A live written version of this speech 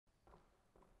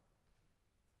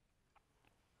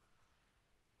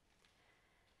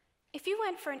If you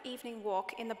went for an evening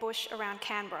walk in the bush around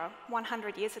Canberra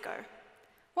 100 years ago,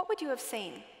 what would you have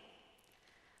seen?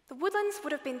 The woodlands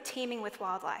would have been teeming with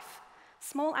wildlife,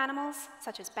 small animals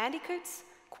such as bandicoots,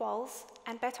 quolls,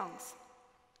 and bettongs.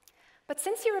 But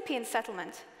since European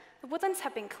settlement, the woodlands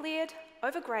have been cleared,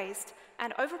 overgrazed,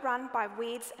 and overrun by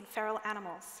weeds and feral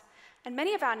animals, and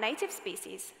many of our native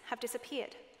species have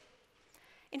disappeared.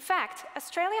 In fact,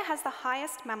 Australia has the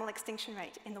highest mammal extinction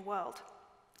rate in the world,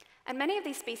 and many of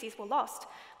these species were lost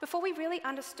before we really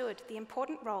understood the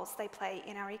important roles they play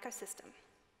in our ecosystem.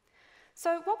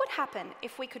 So what would happen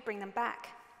if we could bring them back?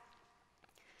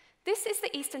 This is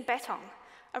the eastern bettong,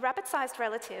 a rabbit-sized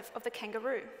relative of the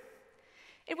kangaroo.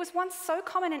 It was once so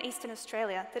common in eastern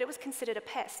Australia that it was considered a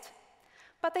pest,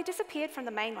 but they disappeared from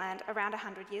the mainland around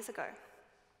 100 years ago.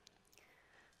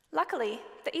 Luckily,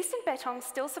 the eastern bettong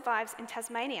still survives in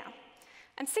Tasmania,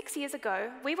 and 6 years ago,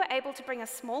 we were able to bring a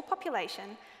small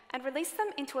population and release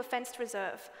them into a fenced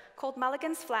reserve called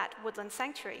Mulligan's Flat Woodland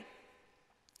Sanctuary.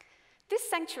 This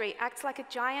sanctuary acts like a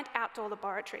giant outdoor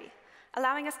laboratory,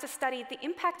 allowing us to study the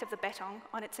impact of the bettong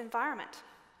on its environment.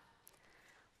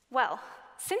 Well,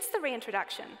 since the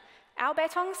reintroduction, our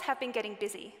bettongs have been getting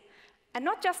busy, and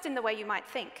not just in the way you might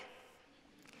think.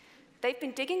 They've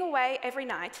been digging away every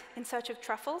night in search of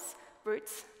truffles,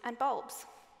 roots, and bulbs.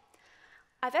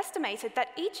 I've estimated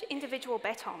that each individual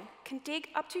bettong can dig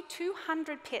up to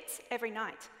 200 pits every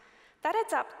night. That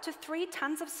adds up to 3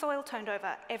 tons of soil turned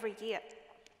over every year.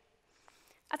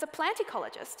 As a plant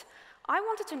ecologist, I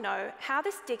wanted to know how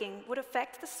this digging would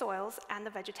affect the soils and the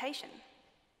vegetation.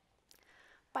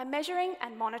 By measuring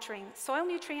and monitoring soil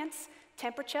nutrients,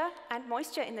 temperature, and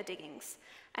moisture in the diggings,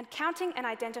 and counting and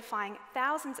identifying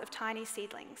thousands of tiny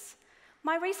seedlings,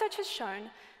 my research has shown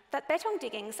that bettong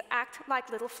diggings act like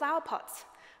little flower pots,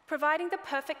 providing the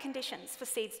perfect conditions for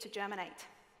seeds to germinate.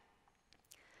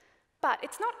 But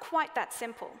it's not quite that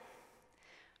simple.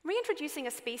 Reintroducing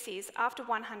a species after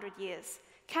 100 years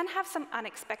can have some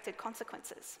unexpected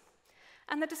consequences,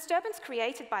 and the disturbance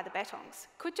created by the bettongs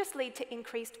could just lead to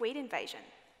increased weed invasion.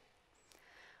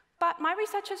 But my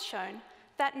research has shown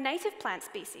that native plant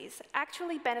species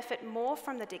actually benefit more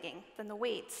from the digging than the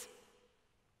weeds.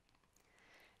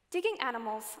 Digging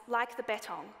animals like the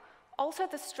bettong alter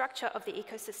the structure of the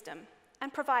ecosystem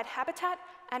and provide habitat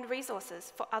and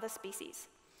resources for other species.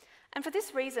 And for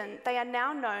this reason, they are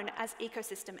now known as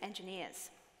ecosystem engineers.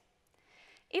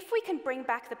 If we can bring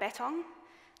back the bettong,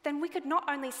 then we could not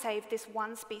only save this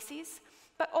one species,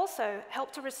 but also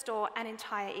help to restore an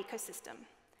entire ecosystem,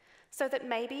 so that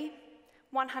maybe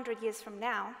 100 years from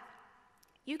now,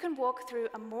 you can walk through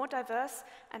a more diverse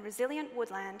and resilient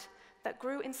woodland that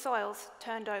grew in soils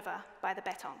turned over by the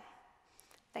bettong.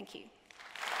 Thank you.